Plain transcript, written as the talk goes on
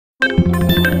Hey,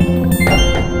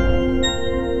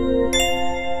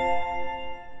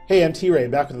 I'm T-Ray,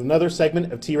 back with another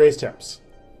segment of T-Ray's Tips.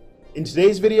 In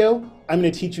today's video, I'm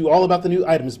going to teach you all about the new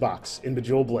items box in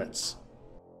Bejeweled Blitz.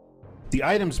 The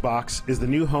items box is the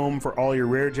new home for all your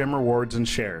rare gem rewards and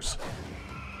shares.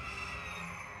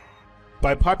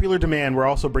 By popular demand, we're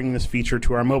also bringing this feature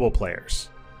to our mobile players.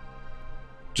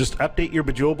 Just update your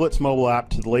Bejeweled Blitz mobile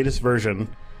app to the latest version,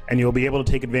 and you'll be able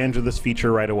to take advantage of this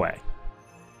feature right away.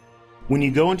 When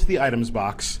you go into the items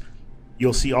box,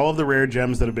 you'll see all of the rare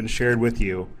gems that have been shared with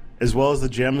you, as well as the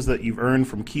gems that you've earned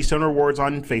from Keystone Rewards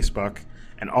on Facebook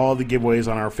and all of the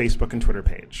giveaways on our Facebook and Twitter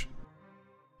page.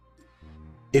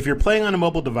 If you're playing on a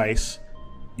mobile device,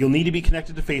 you'll need to be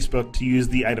connected to Facebook to use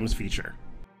the items feature.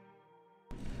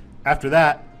 After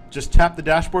that, just tap the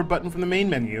dashboard button from the main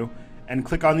menu and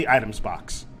click on the items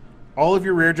box. All of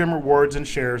your rare gem rewards and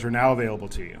shares are now available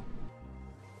to you.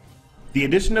 The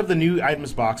addition of the new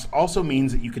items box also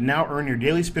means that you can now earn your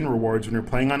daily spin rewards when you're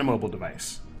playing on a mobile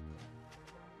device.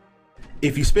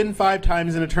 If you spin 5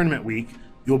 times in a tournament week,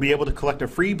 you'll be able to collect a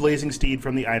free Blazing Steed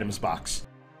from the items box.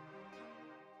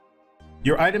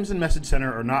 Your items in Message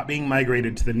Center are not being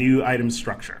migrated to the new items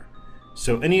structure,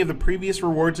 so any of the previous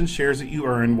rewards and shares that you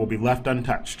earn will be left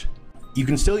untouched. You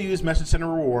can still use Message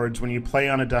Center rewards when you play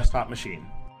on a desktop machine.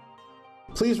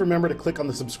 Please remember to click on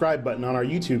the subscribe button on our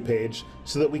YouTube page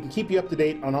so that we can keep you up to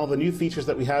date on all the new features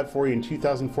that we have for you in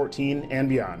 2014 and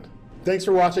beyond. Thanks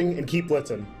for watching and keep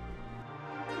blitzing.